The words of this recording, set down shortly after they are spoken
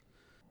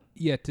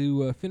Yeah,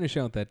 to finish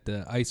out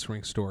that ice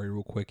rink story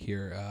real quick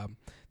here.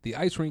 The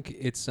ice rink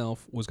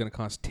itself was going to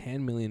cost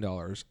 $10 million,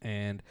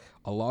 and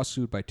a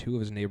lawsuit by two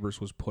of his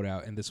neighbors was put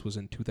out, and this was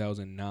in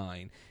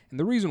 2009. And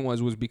the reason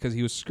was because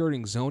he was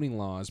skirting zoning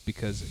laws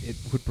because it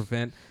would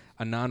prevent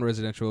a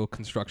non-residential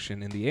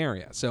construction in the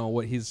area. So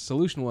what his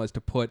solution was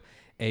to put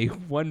a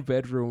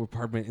one-bedroom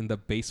apartment in the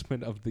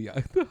basement of the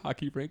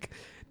hockey rink.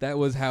 That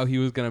was how he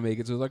was going to make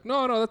it. So it was like,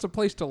 no, that's a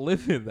place to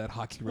live in, that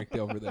hockey rink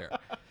over there.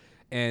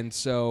 And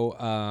so,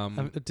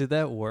 did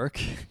that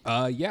work?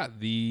 yeah,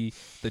 the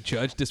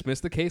judge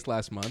dismissed the case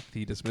last month.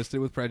 He dismissed it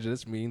with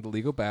prejudice, meaning the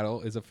legal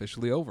battle is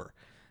officially over.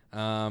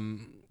 I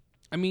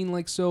mean,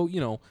 like, so, you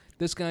know,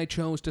 this guy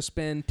chose to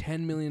spend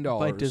 $10 million.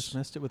 By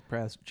dismissed it with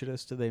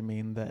prejudice, do they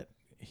mean that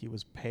he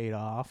was paid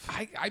off?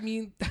 I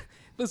mean,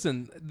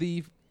 listen,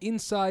 the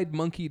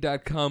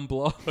InsideMonkey.com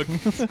blog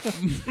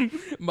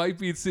might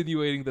be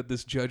insinuating that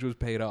this judge was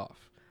paid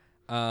off.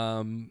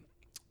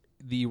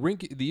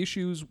 The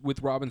issues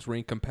with Robbins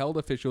Rink compelled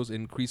officials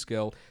in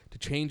Kreisgau to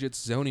change its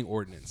zoning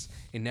ordinance.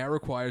 It now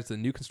requires the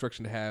new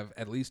construction to have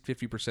at least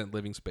 50%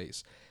 living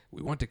space.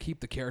 We want to keep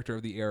the character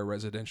of the area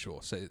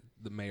residential, said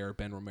the mayor,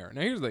 Ben Romero.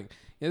 Now, here's the thing.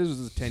 Yeah, this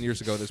was 10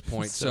 years ago at this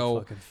point. so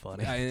fucking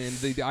funny. And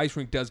the ice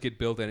rink does get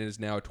built, and it is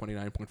now a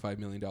 $29.5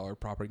 million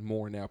property,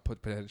 more now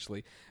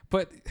potentially.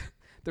 But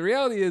the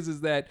reality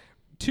is that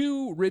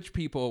two rich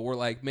people were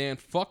like, man,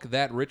 fuck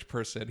that rich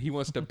person. He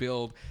wants to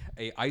build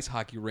a ice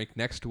hockey rink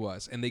next to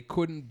us. And they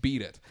couldn't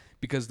beat it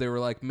because they were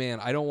like, man,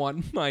 I don't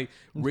want my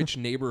rich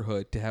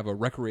neighborhood to have a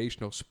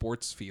recreational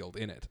sports field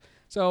in it.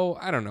 So,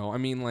 I don't know. I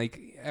mean,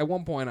 like, at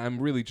one point, I'm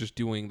really just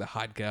doing the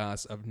hot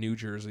gas of New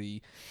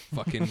Jersey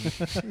fucking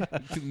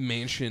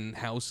mansion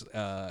house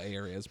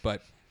areas.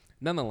 But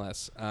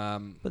nonetheless.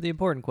 But the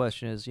important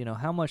question is, you know,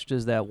 how much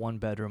does that one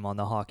bedroom on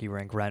the hockey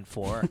rink rent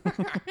for?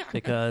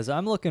 Because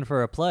I'm looking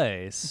for a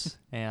place,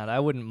 and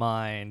I wouldn't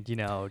mind, you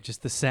know,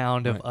 just the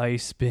sound of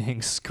ice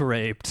being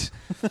scraped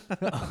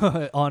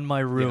on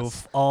my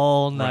roof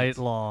all night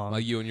long. While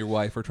you and your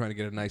wife are trying to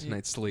get a nice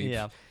night's sleep.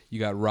 Yeah. You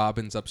got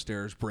Robbins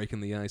upstairs breaking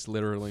the ice,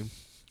 literally.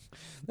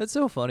 That's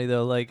so funny,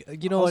 though. Like,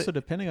 you know, also,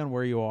 depending on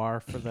where you are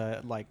for the,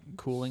 like,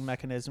 cooling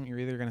mechanism, you're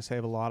either going to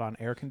save a lot on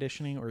air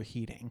conditioning or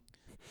heating.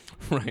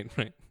 Right.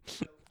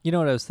 You know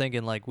what I was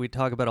thinking? Like, we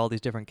talk about all these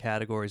different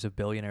categories of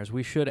billionaires.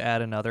 We should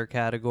add another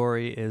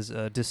category is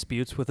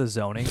disputes with a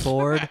zoning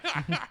board,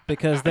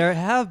 because there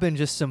have been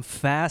just some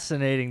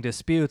fascinating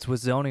disputes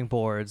with zoning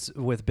boards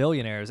with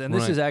billionaires. And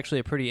this is actually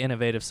a pretty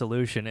innovative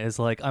solution, is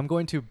like, I'm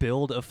going to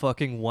build a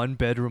fucking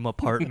one-bedroom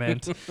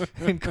apartment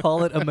and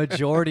call it a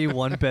majority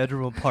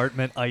one-bedroom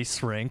apartment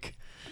ice rink.